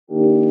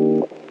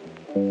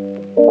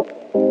Hi,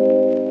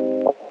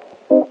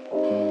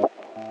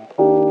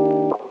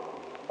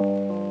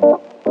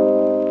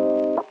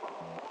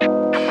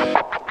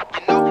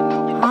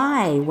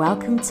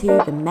 welcome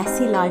to the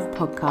Messy Life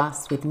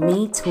podcast with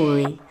me,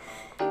 Tori.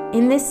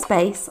 In this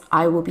space,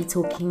 I will be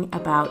talking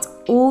about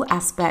all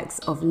aspects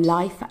of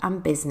life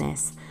and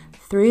business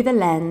through the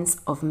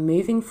lens of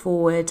moving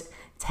forward,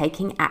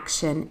 taking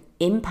action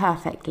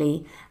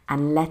imperfectly,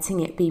 and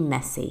letting it be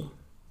messy.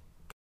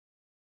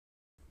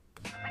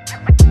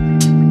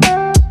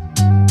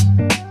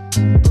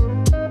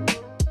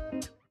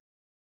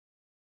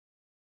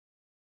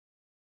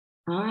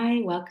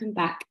 Hi, welcome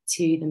back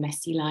to the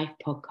Messy Life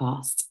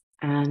podcast.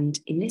 And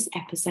in this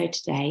episode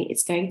today,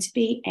 it's going to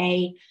be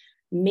a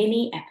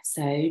mini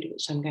episode,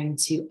 which I'm going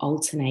to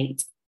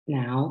alternate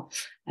now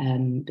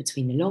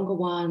between the longer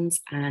ones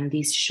and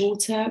these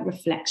shorter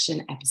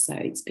reflection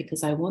episodes,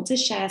 because I want to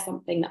share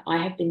something that I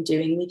have been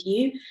doing with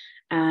you.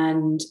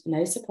 And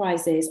no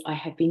surprises, I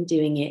have been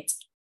doing it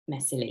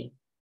messily.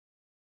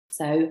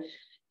 So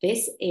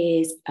this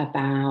is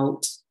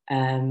about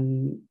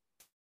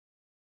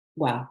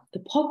the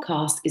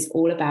podcast is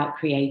all about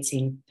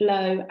creating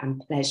flow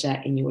and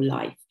pleasure in your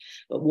life.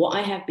 But what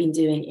I have been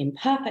doing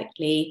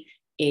imperfectly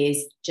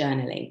is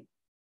journaling.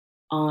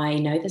 I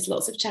know there's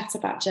lots of chat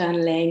about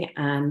journaling,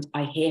 and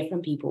I hear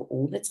from people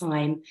all the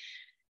time.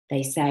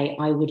 They say,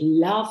 I would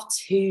love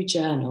to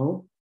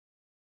journal,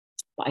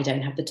 but I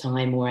don't have the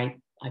time, or I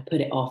put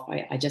it off.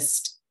 I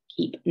just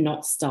keep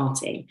not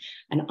starting.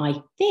 And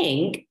I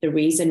think the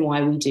reason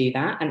why we do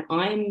that, and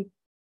I'm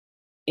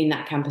in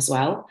that camp as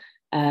well,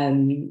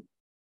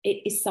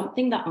 it is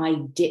something that I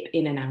dip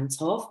in and out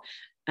of.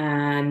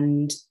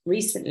 And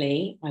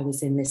recently I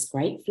was in this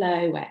great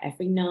flow where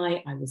every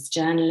night I was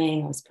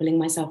journaling, I was pulling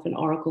myself an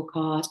oracle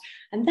card.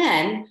 And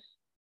then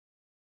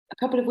a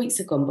couple of weeks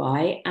had gone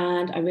by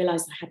and I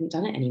realized I hadn't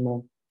done it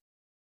anymore.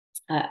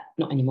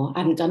 Not anymore, I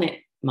hadn't done it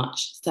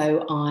much.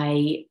 So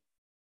I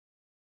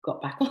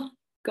got back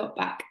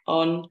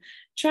on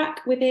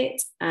track with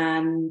it,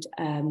 and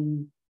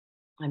I'm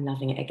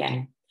loving it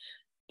again.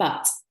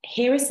 But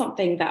here is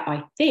something that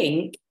I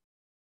think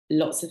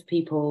lots of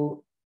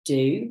people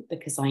do,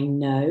 because I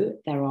know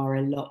there are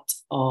a lot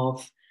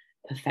of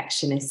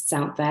perfectionists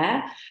out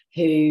there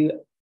who,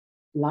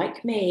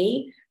 like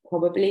me,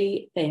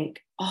 probably think,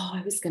 oh,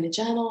 I was going to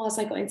journal as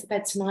I got into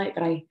bed tonight,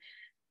 but I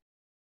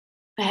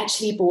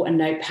actually bought a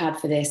notepad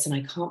for this and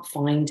I can't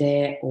find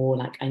it, or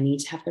like I need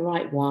to have the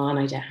right one,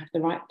 I don't have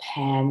the right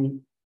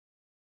pen.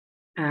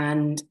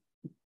 And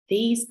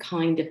these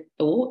kind of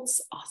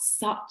thoughts are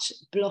such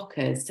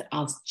blockers to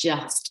us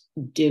just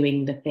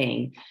doing the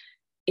thing.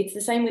 It's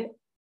the same with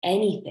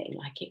anything.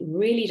 Like, it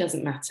really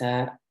doesn't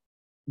matter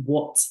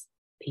what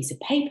piece of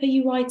paper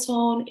you write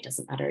on. It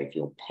doesn't matter if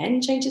your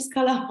pen changes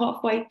color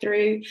halfway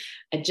through.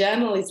 A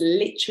journal is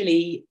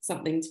literally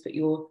something to put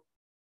your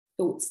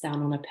thoughts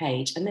down on a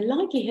page. And the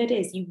likelihood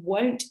is you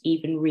won't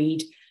even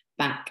read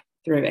back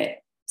through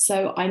it.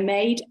 So I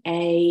made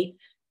a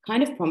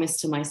kind of promise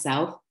to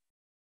myself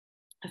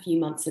a few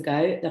months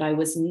ago that I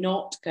was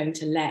not going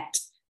to let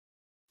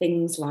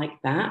things like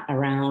that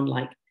around,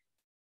 like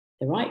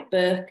the right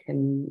book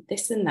and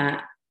this and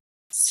that,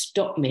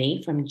 stop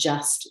me from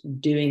just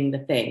doing the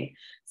thing.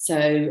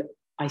 So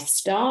I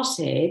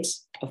started,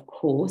 of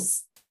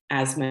course,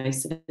 as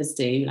most of us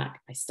do, like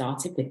I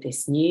started with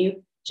this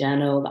new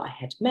journal that I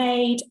had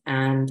made,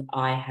 and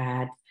I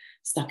had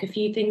stuck a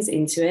few things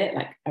into it,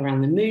 like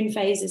around the moon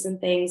phases and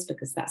things,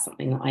 because that's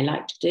something that I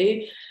like to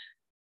do.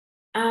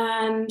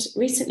 And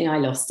recently I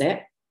lost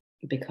it,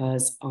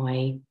 because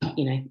I,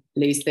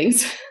 lose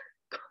things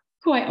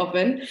quite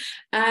often.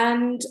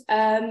 And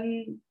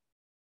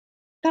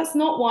that's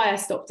not why I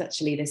stopped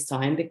actually this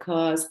time,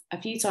 because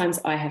a few times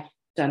I have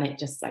done it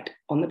just like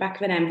on the back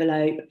of an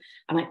envelope,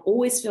 and I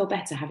always feel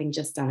better having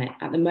just done it.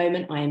 At the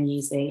moment, I am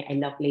using a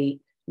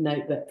lovely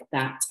notebook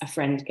that a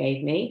friend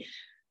gave me.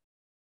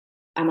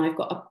 And I've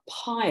got a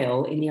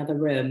pile in the other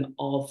room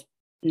of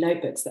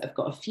notebooks that have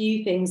got a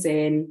few things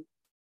in.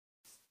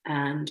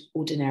 And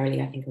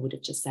ordinarily, I think I would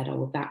have just said, oh,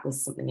 well, that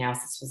was something else.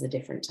 This was a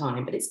different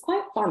time. But it's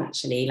quite fun,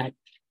 actually. Like,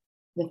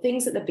 the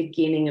things at the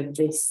beginning of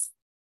this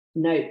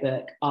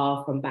notebook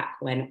are from back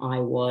when I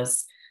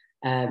was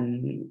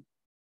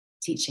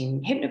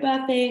teaching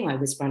hypnobirthing. I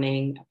was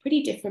running a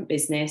pretty different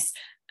business.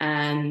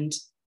 And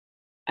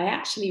I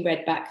actually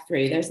read back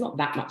through, there's not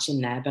that much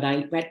in there, but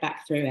I read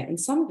back through it. And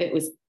some of it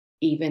was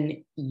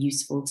even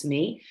useful to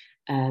me.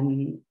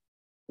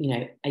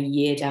 A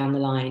year down the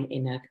line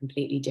in a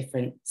completely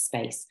different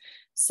space.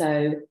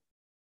 So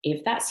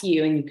if that's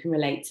you and you can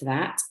relate to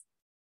that,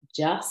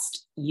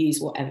 just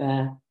use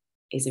whatever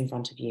is in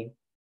front of you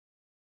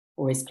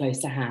or is close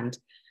to hand.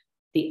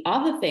 The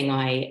other thing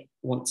I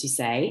want to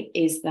say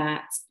is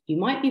that you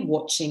might be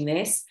watching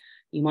this,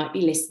 you might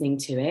be listening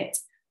to it,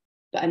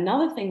 but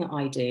another thing that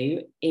I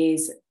do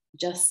is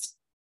just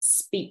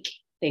speak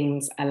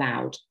things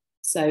aloud.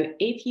 So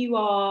if you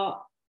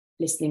are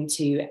listening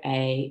to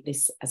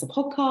this as a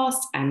podcast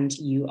and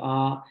you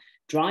are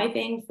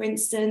driving, for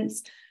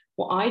instance,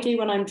 What I do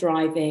when I'm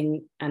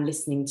driving and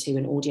listening to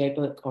an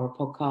audiobook or a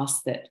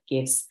podcast that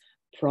gives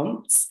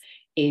prompts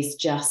is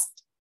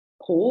just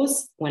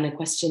pause when a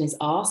question is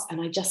asked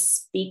and I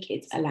just speak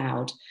it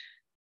aloud.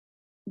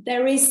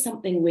 There is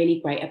something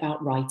really great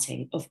about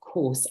writing, of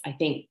course. I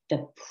think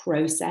the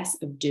process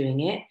of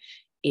doing it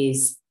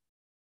is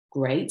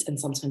great, and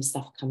sometimes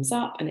stuff comes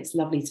up and it's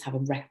lovely to have a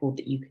record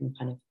that you can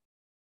kind of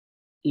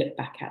look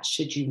back at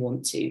should you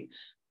want to.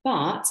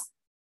 But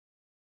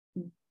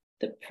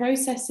the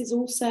process is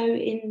also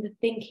in the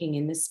thinking,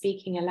 in the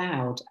speaking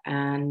aloud,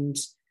 and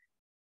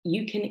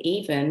you can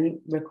even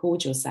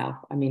record yourself.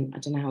 I mean, I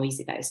don't know how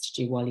easy that is to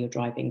do while you're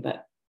driving,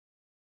 but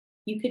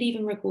you could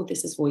even record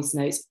this as voice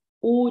notes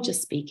or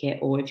just speak it.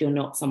 Or if you're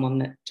not someone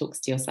that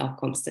talks to yourself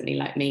constantly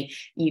like me,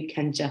 you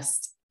can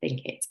just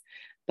think it.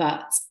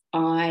 But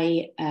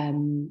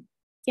I'm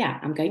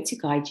going to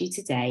guide you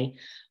today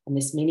on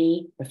this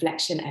mini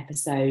reflection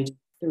episode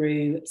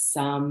through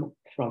some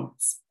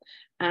prompts.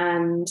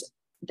 And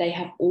they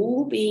have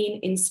all been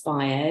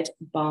inspired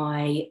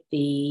by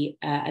a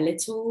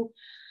little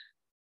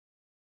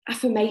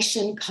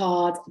affirmation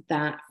card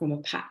that from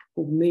a pack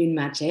called Moon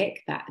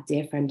Magic that a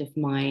dear friend of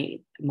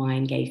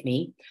mine gave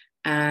me.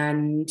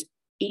 And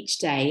each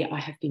day I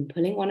have been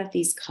pulling one of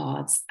these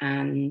cards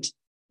and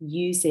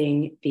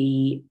using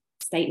the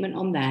statement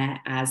on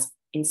there as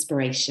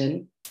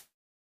inspiration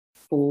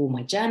for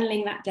my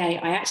journaling that day.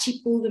 I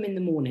actually pull them in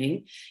the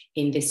morning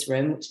in this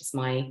room, which is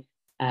my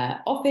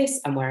office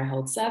and where I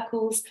hold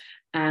circles,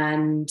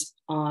 and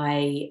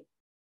I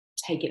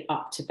take it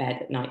up to bed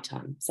at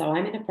nighttime. So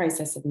I'm in a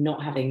process of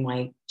not having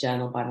my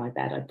journal by my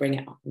bed. I bring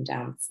it up and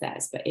down the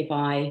stairs. But if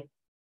I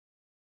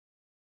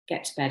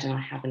get to bed and I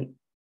haven't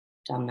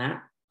done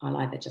that, I'll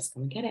either just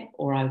come and get it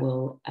or I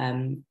will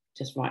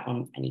just write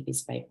on any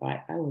piece of paper.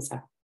 I always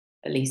have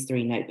at least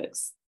 3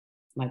 notebooks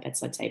at my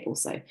bedside table.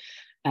 So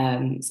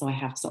I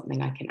have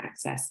something I can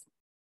access.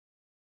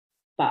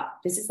 But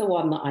this is the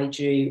one that I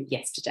drew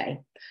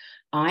yesterday.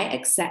 I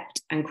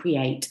accept and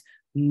create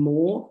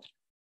more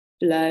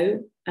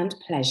flow and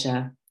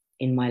pleasure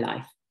in my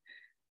life,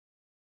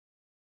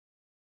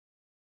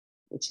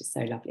 which is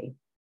so lovely.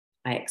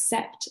 I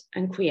accept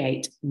and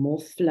create more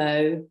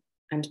flow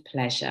and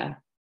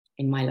pleasure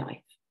in my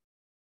life.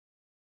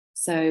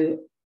 So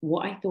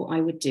what I thought I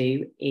would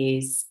do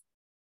is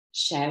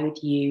share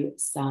with you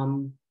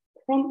some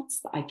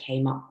prompts that I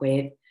came up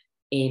with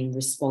in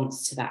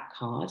response to that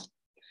card.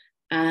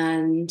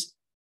 And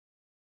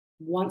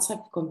once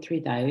I've gone through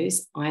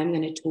those, I'm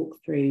going to talk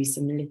through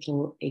some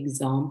little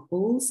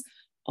examples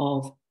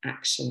of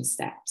action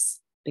steps,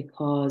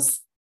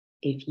 because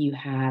if you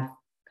have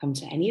come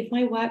to any of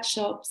my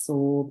workshops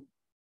or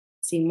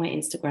seen my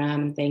Instagram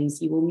and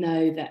things, you will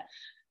know that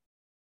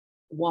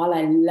while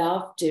I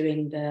love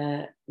doing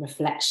the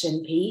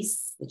reflection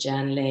piece, the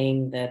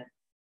journaling, the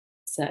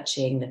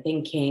searching, the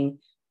thinking,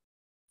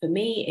 for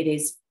me, it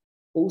is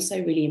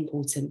also really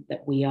important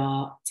that we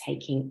are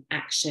taking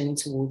action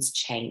towards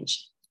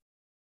change.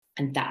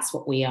 And that's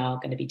what we are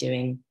going to be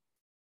doing,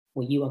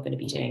 or you are going to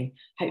be doing,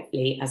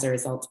 hopefully, as a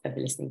result of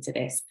listening to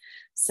this.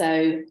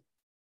 So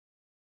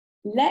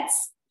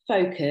let's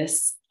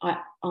focus.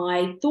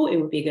 I thought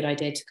it would be a good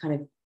idea to kind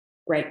of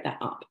break that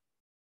up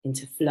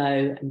into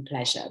flow and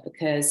pleasure,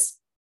 because,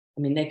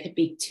 I mean, they could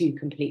be 2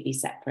 completely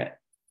separate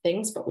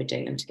things, but we're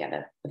doing them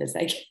together for the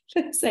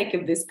sake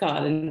of this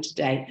card and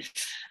today.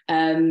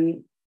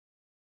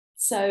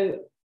 So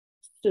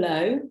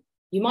flow,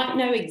 you might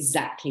know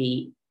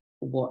exactly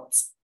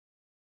what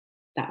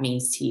that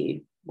means to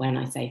you when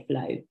I say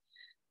flow.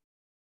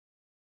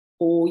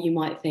 Or you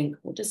might think,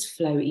 what does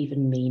flow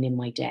even mean in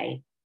my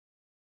day?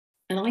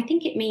 And I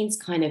think it means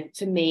kind of,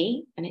 for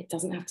me, and it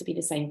doesn't have to be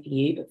the same for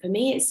you, but for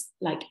me, it's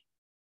like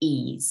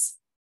ease.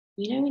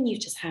 You know, when you've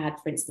just had,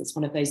 for instance,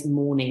 one of those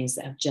mornings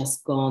that have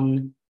just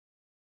gone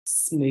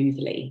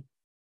smoothly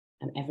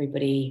and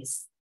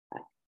everybody's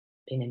like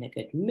been in a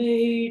good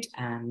mood,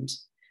 and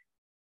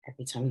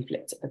every time you've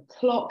looked at the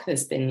clock,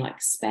 there's been like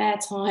spare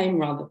time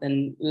rather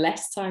than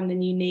less time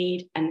than you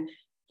need, and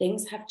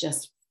things have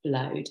just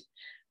flowed.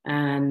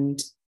 And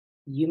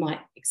you might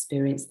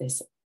experience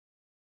this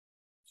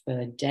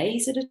for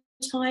days at a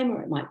time,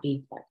 or it might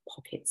be like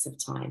pockets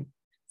of time.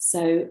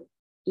 So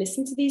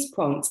listen to these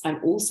prompts.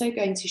 I'm also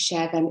going to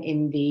share them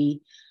in the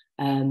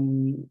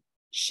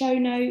show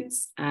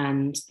notes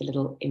and the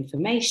little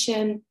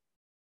information,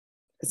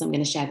 because I'm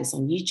going to share this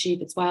on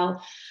YouTube as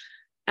well.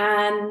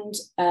 And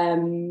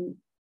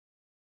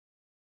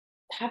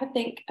have a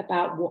think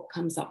about what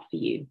comes up for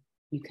you.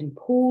 You can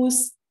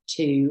pause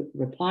to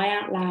reply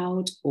out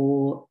loud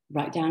or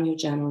write down your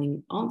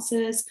journaling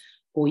answers,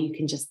 or you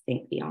can just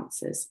think the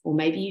answers. Or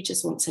maybe you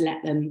just want to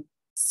let them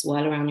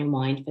swirl around your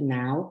mind for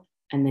now,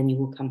 and then you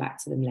will come back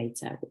to them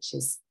later, which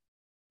is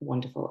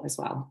wonderful as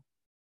well.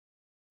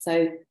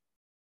 So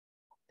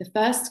the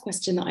first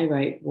question that I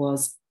wrote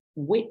was,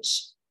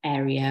 which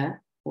area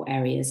or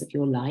areas of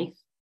your life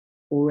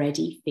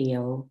already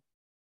feel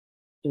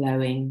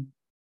flowing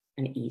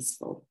and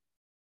easeful?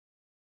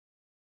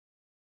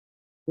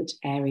 Which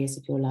areas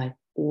of your life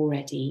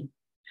already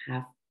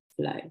have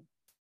flow?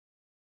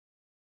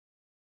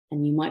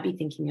 And you might be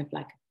thinking of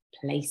like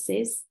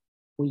places,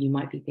 or you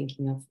might be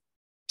thinking of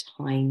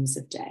times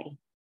of day,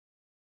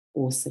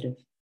 or sort of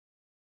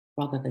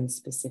rather than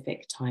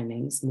specific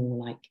timings,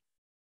 more like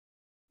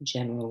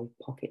general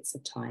pockets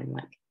of time,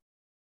 like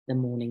the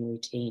morning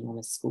routine on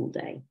a school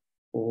day,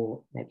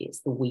 or maybe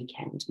it's the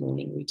weekend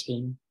morning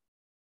routine.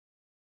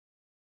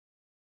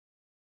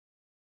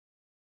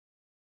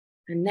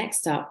 And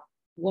next up,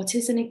 what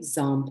is an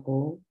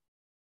example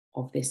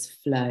of this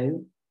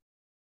flow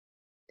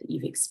that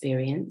you've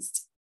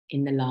experienced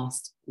in the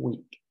last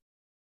week?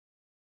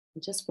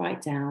 And just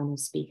write down or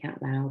speak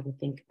out loud or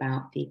think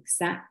about the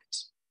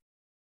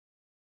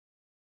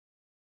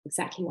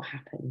exactly what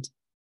happened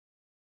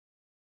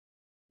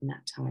in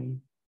that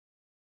time.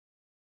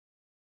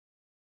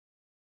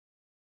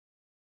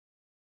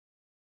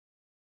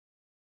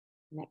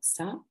 Next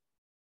up,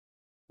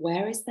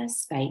 where is there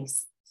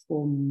space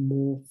for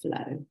more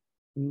flow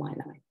in my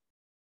life?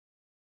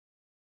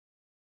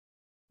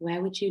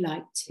 Where would you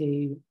like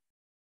to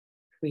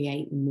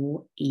create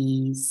more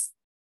ease,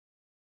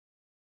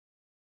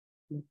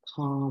 more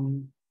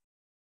calm,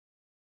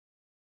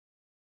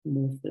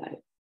 more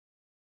flow?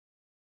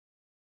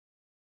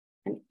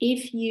 And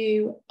if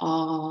your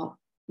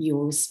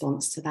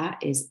response to that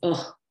is,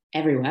 ugh,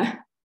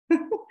 everywhere,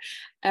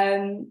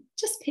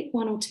 just pick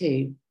one or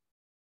two,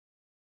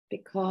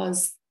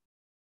 because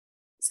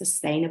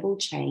sustainable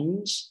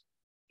change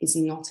is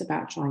not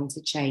about trying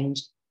to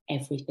change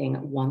everything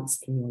at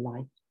once in your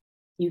life.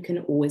 You can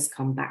always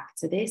come back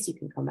to this. You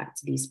can come back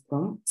to these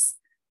prompts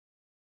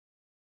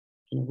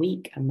in a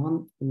week, a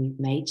month, and you've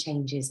made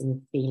changes and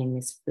you're feeling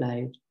this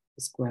flow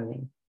is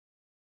growing.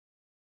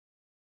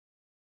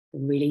 The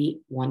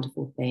really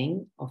wonderful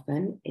thing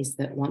often is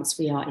that once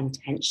we are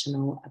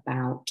intentional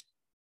about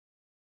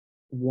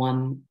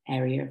one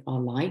area of our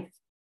life,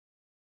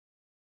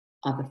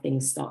 other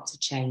things start to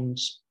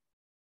change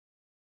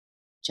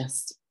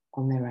just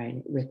on their own.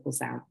 It ripples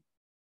out.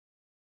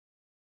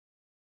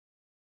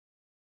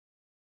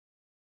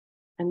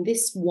 And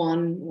this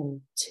one or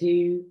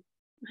two,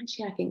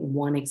 actually, I think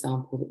one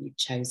example that you've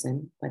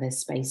chosen where there's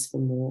space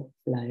for more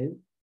flow,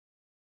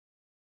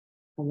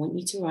 I want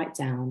you to write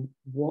down,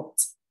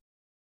 what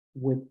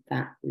would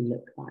that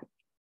look like?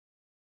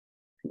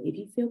 And if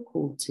you feel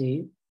called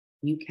to,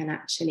 you can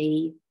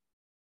actually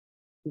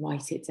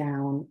write it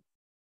down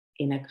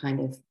in a kind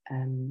of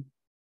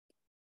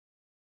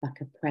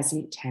like a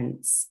present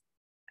tense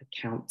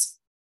account.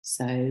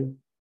 So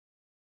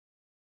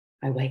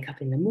I wake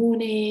up in the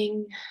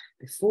morning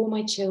before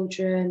my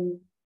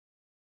children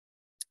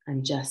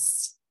and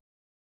just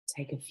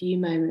take a few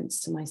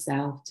moments to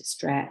myself to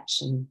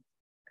stretch and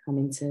come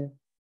into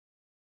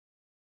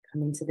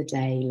the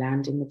day,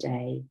 land in the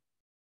day.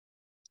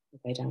 I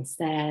go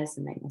downstairs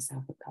and make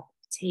myself a cup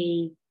of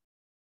tea.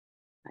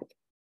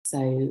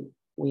 So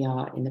we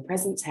are in the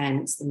present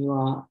tense, and you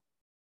are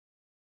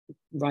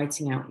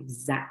writing out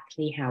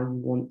exactly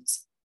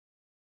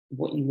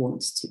what you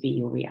want to be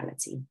your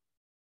reality.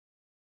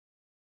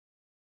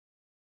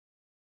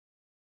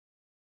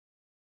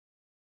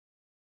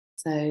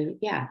 So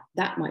yeah,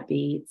 that might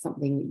be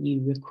something that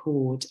you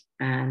record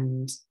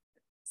and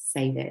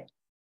save it.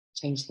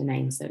 Change the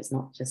name so it's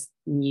not just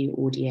new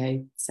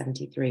audio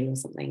 73 or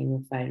something in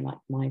your phone like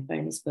my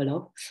phone is full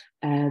of.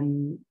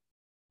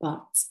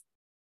 But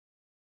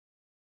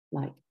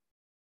like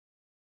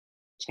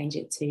change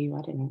it to,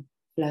 I don't know,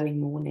 flowing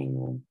morning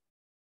or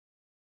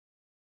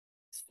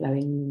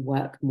flowing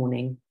work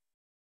morning.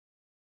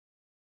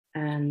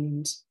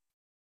 And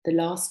the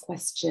last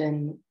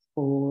question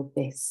for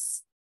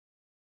this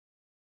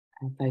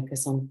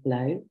focus on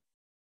flow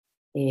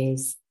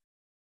is,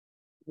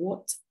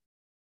 what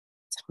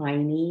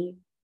tiny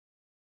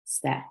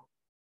step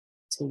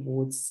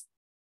towards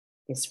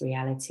this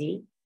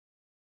reality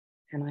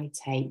can I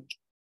take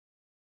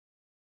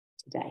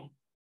today?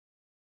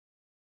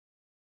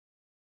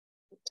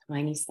 What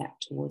tiny step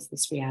towards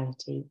this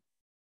reality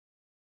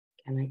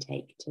can I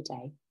take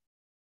today?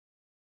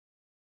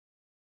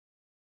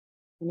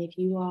 And if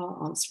you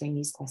are answering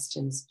these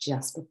questions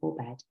just before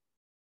bed,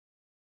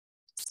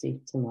 just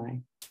do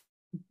tomorrow.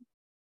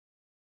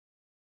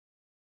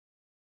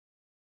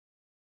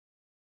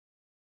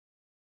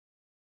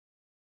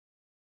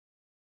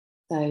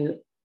 So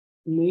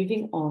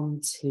moving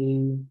on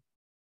to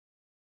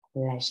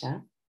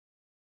pleasure.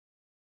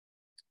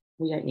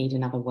 We don't need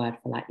another word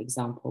for like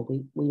example.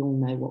 We all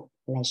know what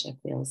pleasure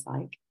feels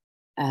like.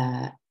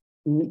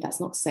 That's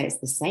not to say it's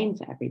the same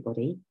for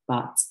everybody,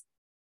 but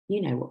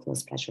you know what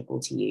feels pleasurable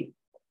to you.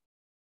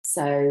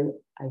 So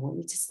I want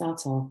you to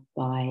start off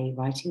by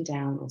writing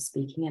down or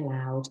speaking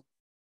aloud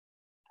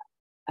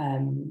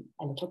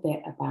a little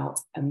bit about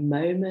a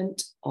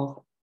moment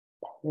of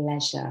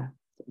pleasure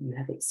that you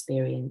have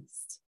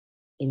experienced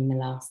in the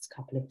last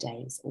couple of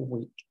days or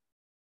week.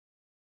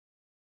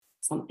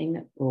 Something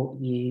that brought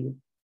you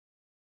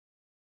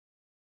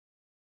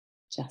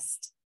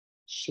just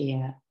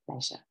sheer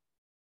pleasure.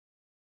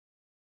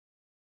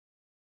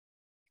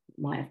 It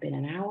might have been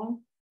an hour,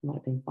 it might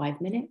have been 5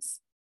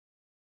 minutes,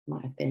 it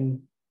might have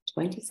been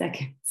 20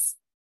 seconds.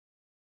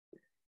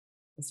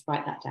 Let's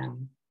write that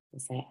down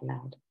and say it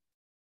aloud.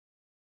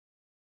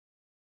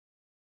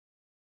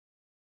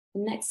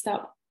 And next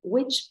up,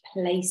 which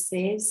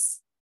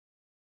places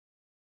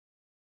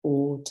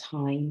or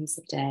times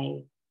of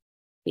day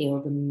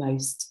feel the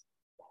most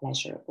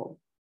pleasurable?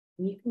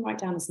 And you can write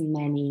down as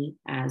many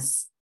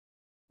as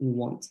you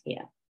want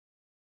here.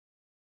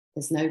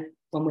 There's no,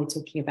 when we're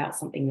talking about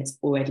something that's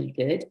already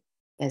good,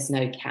 there's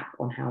no cap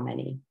on how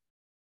many.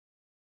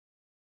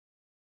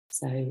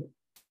 So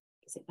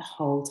is it the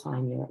whole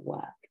time you're at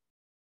work?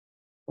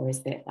 Or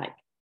is it like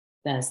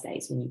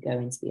Thursdays when you go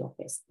into the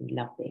office and you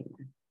love being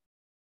there?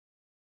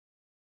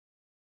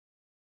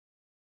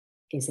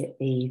 Is it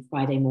the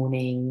Friday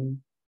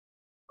morning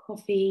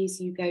coffees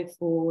you go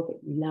for that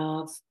you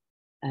love?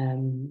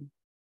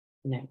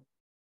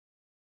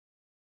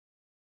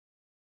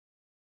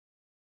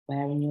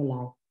 Where in your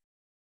life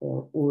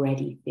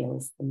already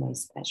feels the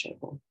most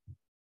pleasurable?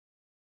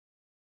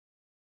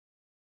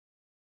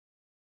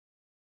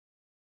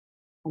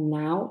 And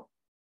now,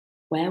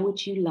 where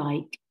would you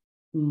like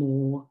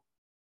more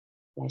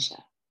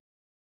pleasure?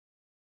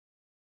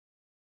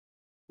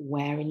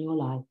 Where in your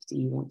life do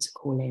you want to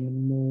call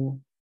in more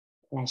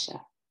pleasure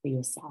for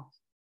yourself?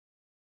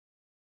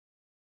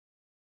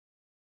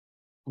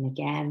 And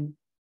again,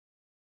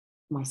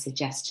 my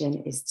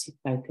suggestion is to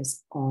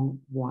focus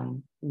on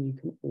one, and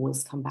you can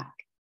always come back.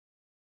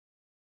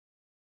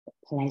 But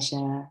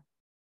pleasure,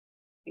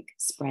 it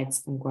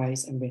spreads and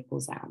grows and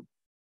ripples out,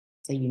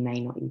 so you may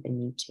not even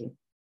need to.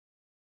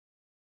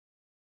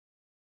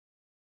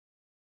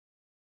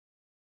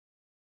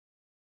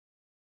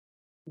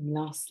 And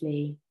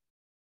lastly,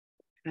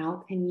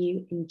 how can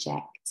you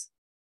inject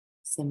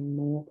some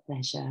more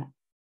pleasure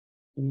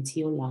into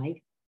your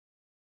life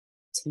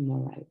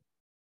tomorrow?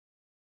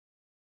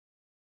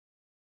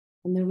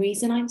 And the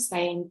reason I'm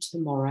saying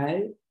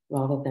tomorrow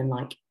rather than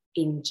like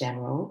in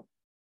general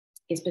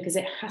is because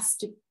it has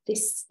to,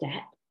 this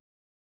step,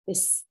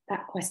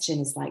 that question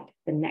is like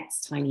the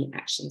next tiny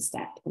action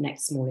step, the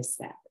next smallest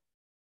step.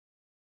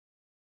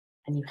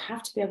 And you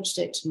have to be able to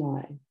do it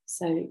tomorrow.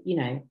 So, you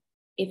know,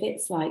 if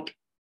it's like,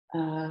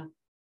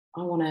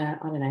 I want to,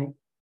 I don't know,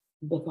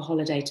 book a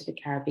holiday to the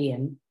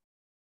Caribbean,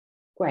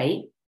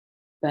 great,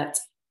 but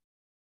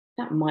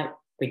that might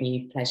bring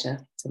you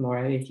pleasure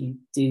tomorrow if you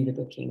do the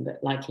booking,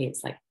 but likely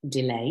it's like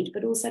delayed.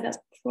 But also that's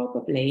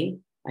probably,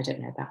 I don't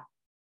know about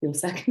your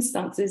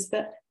circumstances,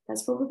 but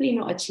that's probably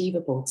not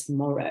achievable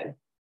tomorrow.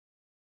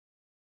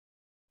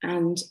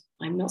 And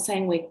I'm not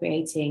saying we're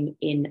creating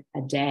in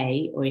a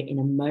day or in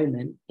a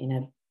moment, in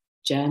a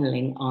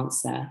journaling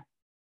answer,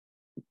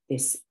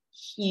 this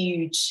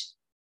huge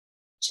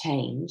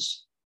change.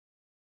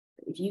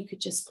 If you could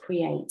just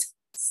create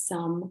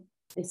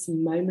this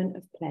moment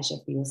of pleasure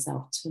for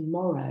yourself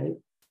tomorrow,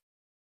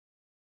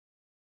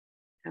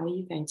 how are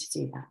you going to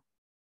do that?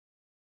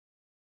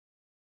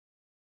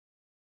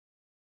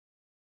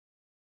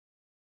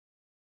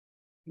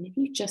 And if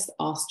you just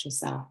asked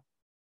yourself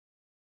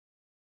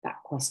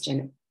that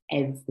question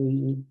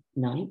every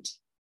night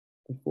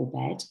before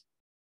bed,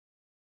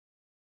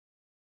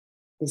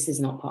 this is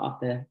not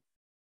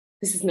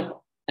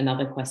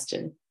another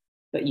question,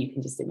 but you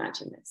can just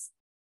imagine this.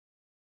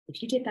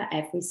 If you did that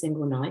every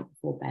single night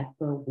before bed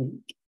for a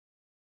week,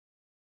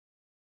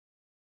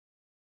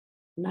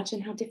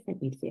 imagine how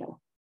different you'd feel.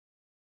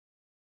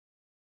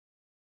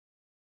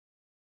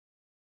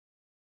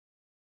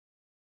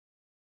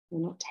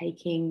 We're not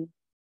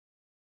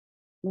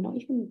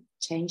even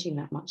changing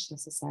that much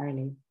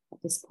necessarily.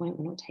 At this point,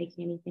 we're not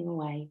taking anything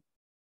away.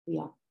 We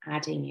are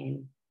adding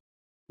in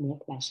more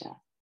pleasure,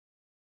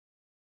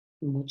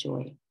 more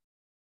joy.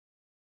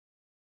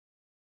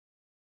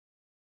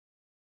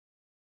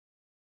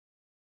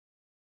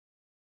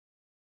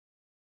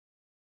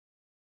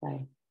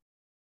 So,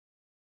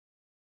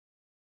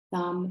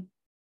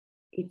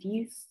 if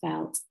you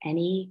felt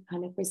any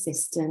kind of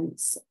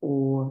resistance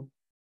or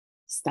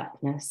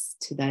stuckness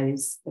to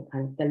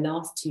the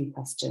last two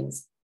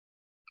questions,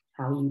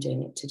 how are you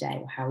doing it today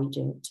or how are you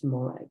doing it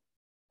tomorrow,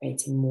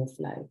 creating more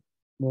flow,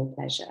 more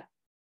pleasure,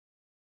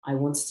 I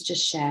wanted to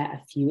just share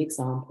a few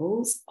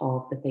examples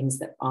of the things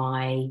that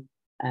I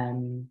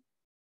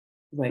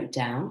wrote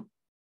down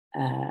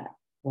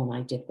when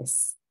I did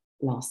this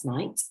last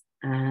night,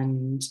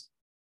 and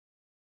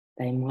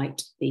they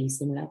might be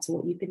similar to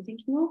what you've been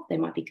thinking of. They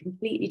might be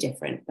completely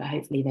different, but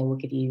hopefully they will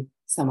give you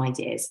some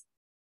ideas.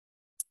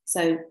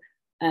 So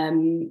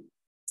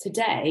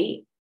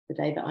today, the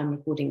day that I'm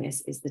recording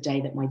this, is the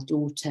day that my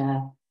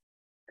daughter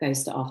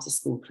goes to after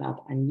school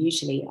club. And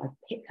usually I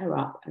pick her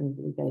up and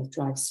we go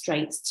drive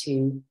straight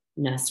to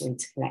nursery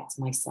to collect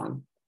my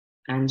son.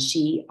 And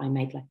I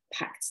made like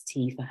packed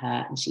tea for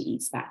her and she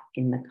eats that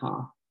in the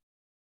car.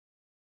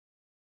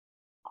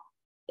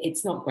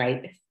 It's not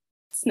great.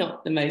 It's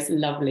not the most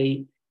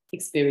lovely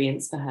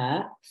experience for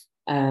her.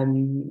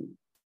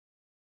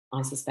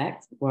 I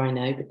suspect, or I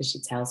know because she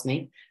tells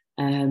me.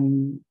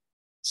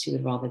 She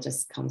would rather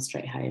just come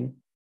straight home.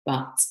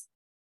 But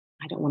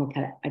I don't want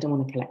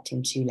to collect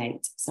him too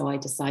late. So I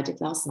decided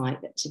last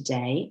night that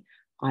today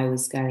I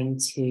was going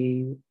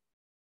to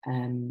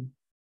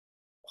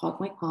park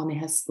my car near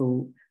her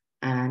school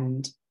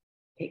and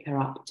pick her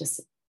up just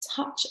a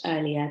touch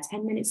earlier,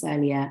 10 minutes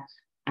earlier,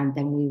 and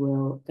then we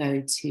will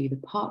go to the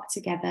park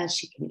together.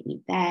 She can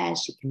eat there,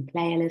 she can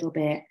play a little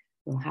bit.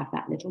 We'll have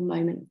that little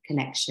moment of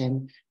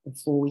connection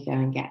before we go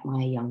and get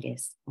my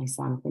youngest, my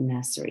son, from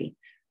nursery.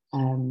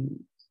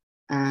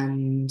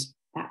 And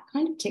that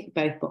kind of ticked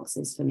both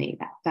boxes for me.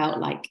 That felt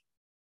like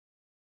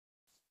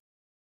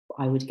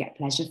I would get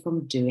pleasure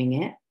from doing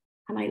it.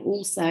 And I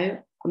also,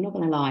 I'm not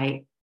going to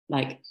lie,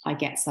 like I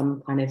get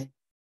some kind of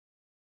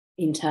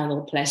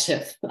internal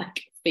pleasure,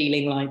 like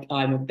feeling like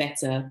I'm a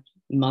better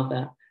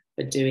mother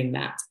for doing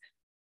that.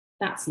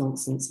 That's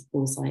nonsense. Of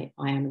course, I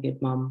am a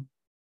good mum,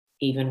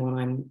 even when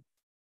I'm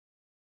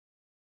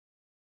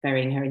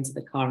ferrying her into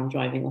the car and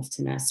driving off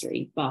to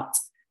nursery. But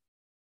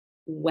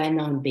when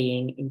I'm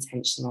being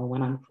intentional,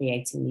 when I'm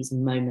creating these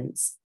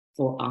moments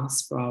for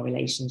us, for our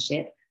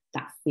relationship,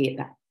 that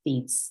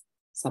feeds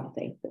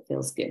something that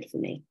feels good for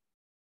me.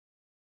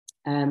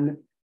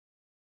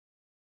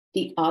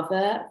 The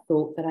other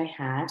thought that I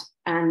had,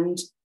 and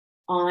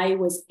I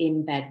was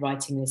in bed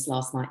writing this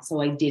last night,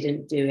 so I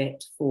didn't do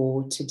it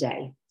for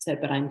today.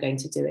 But I'm going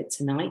to do it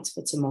tonight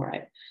for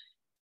tomorrow.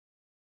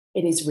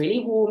 It is really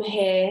warm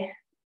here.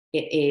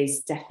 It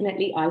is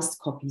definitely iced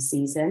coffee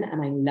season,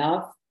 and I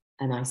love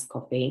an iced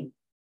coffee.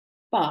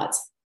 But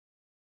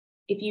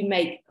if you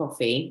make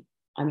coffee,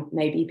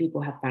 maybe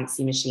people have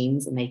fancy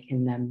machines and they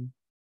can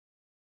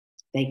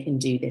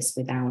do this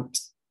without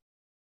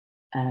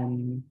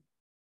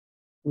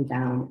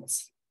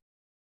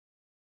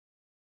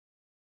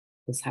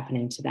this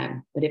happening to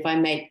them. But if I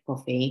make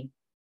coffee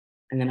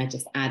and then I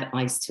just add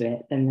ice to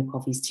it, then the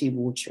coffee's too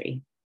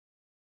watery.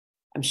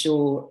 I'm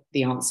sure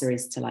the answer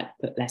is to like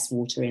put less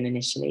water in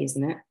initially,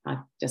 isn't it?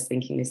 I'm just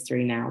thinking this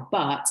through now.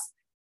 But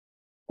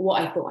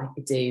what I thought I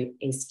could do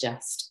is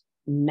just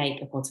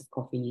make a pot of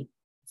coffee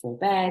before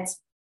bed,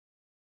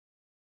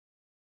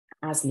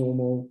 as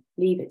normal,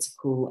 leave it to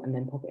cool, and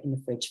then pop it in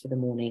the fridge for the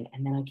morning.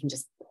 And then I can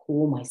just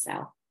pour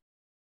myself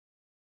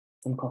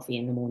some coffee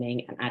in the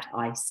morning and add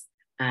ice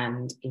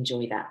and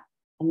enjoy that.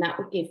 And that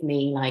would give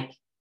me like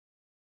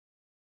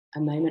a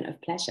moment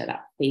of pleasure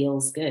that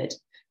feels good.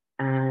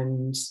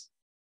 And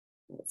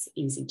it's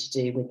easy to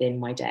do within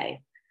my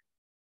day.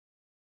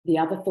 The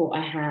other thought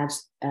I had,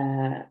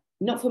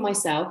 not for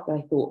myself, but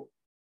I thought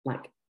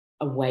like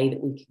a way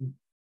that we can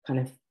kind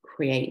of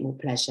create more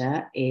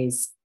pleasure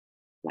is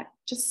like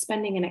just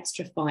spending an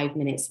extra 5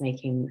 minutes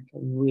making like a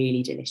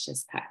really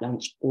delicious packed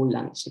lunch, or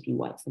lunch if you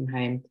work from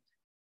home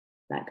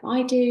like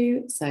I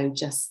do. So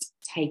just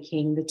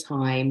taking the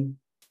time.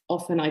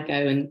 Often I go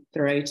and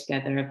throw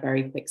together a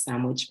very quick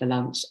sandwich for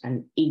lunch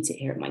and eat it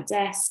here at my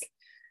desk,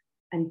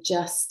 and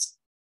just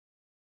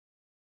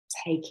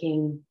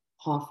taking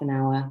half an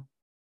hour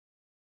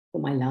for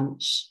my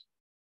lunch,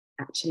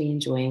 actually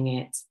enjoying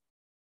it,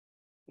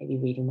 maybe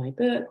reading my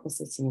book or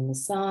sitting in the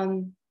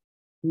sun,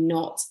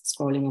 not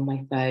scrolling on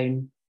my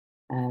phone.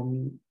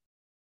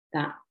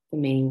 That for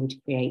me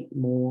would create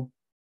more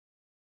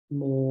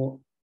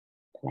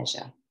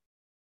pleasure.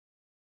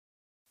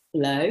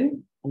 Flow,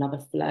 another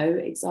flow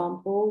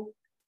example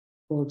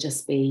will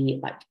just be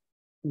like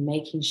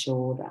making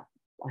sure that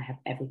I have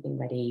everything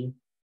ready.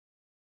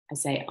 I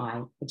say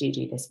I do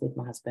this with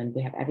my husband.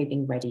 We have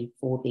everything ready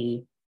for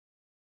the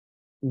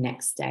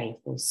next day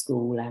for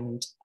school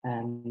and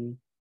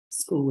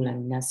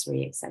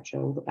nursery,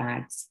 etc. All the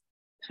bags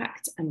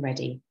packed and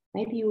ready.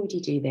 Maybe you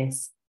already do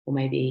this, or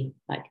maybe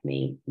like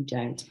me, you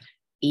don't,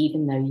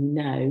 even though you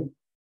know,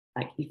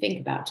 like you think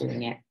about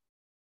doing it.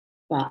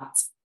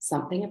 But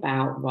something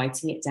about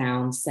writing it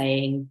down,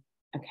 saying,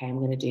 okay, I'm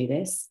going to do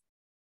this,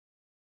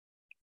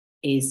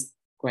 is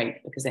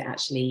great, because it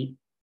actually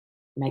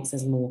makes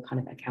us more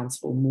kind of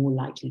accountable, more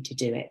likely to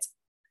do it.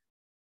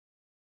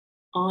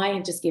 I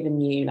have just given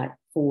you like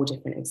 4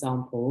 different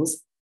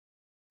examples.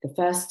 The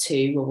first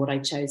 2 were what I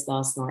chose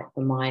last night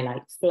for my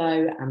like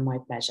flow and my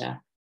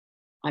pleasure.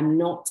 I'm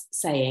not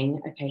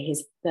saying, okay,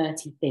 here's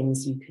 30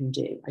 things you can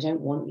do. I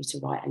don't want you to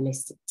write a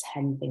list of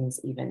 10 things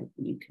even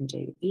you can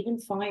do, even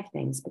 5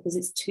 things, because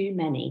it's too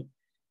many.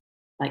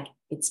 Like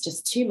it's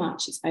just too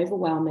much, it's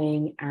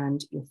overwhelming,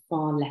 and you're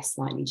far less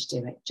likely to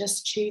do it.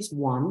 Just choose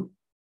one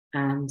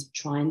and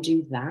try and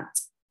do that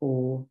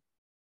for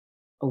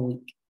a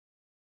week.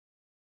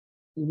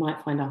 You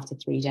might find after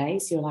 3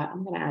 days, you're like,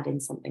 I'm going to add in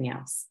something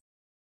else.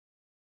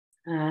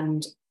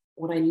 And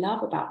what I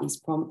love about these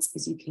prompts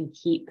is you can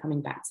keep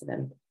coming back to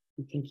them.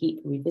 You can keep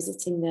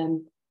revisiting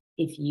them.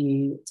 If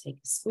you take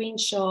a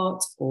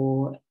screenshot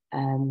or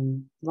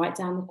write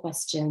down the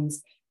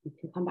questions, you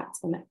can come back to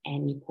them at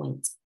any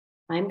point.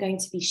 I'm going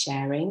to be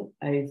sharing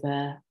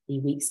over the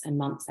weeks and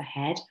months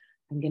ahead.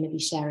 I'm going to be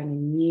sharing a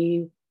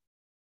new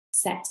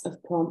set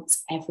of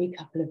prompts every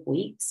couple of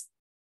weeks,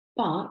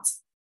 but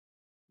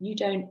you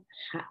can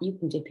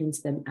dip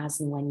into them as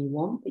and when you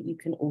want, but you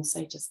can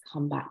also just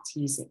come back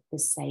to using the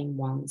same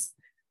ones.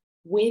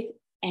 With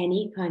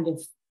any kind of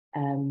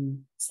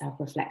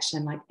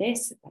self-reflection like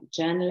this, like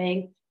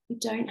journaling, you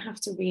don't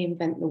have to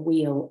reinvent the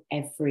wheel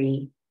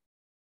every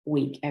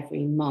week,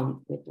 every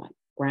month with like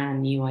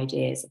brand new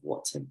ideas of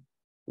what to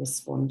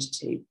respond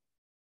to.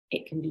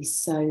 It can be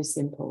so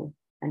simple.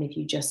 And if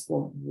you just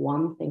want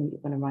one thing that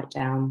you're going to write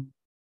down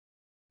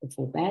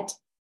before bed,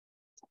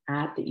 to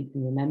add that you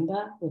can remember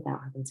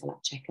without having to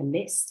like check a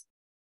list,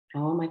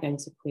 how am I going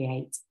to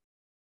create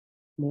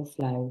more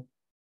flow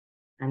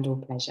and or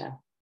pleasure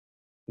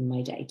in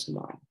my day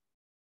tomorrow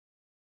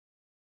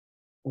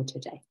or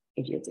today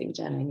if you're doing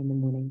journaling in the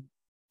morning?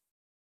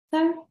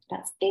 So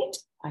that's it.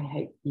 I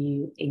hope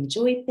you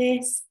enjoyed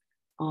this.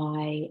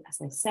 As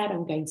I said,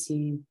 I'm going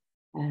to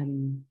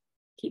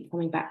keep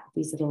coming back with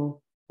these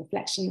little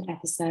reflection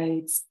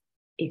episodes.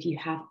 If you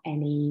have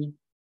any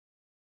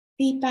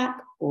feedback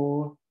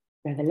or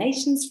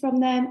revelations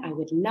from them, I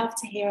would love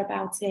to hear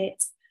about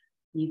it.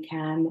 You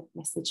can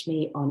message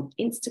me on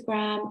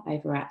Instagram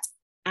over at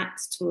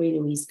Tori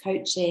Louise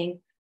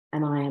Coaching,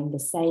 and I am the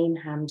same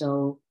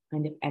handle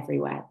kind of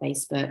everywhere: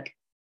 Facebook,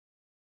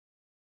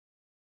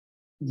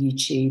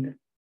 YouTube,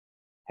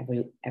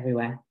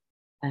 everywhere.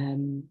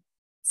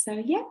 So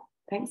yeah,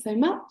 thanks so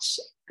much,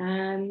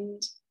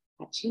 and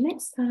catch you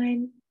next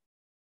time.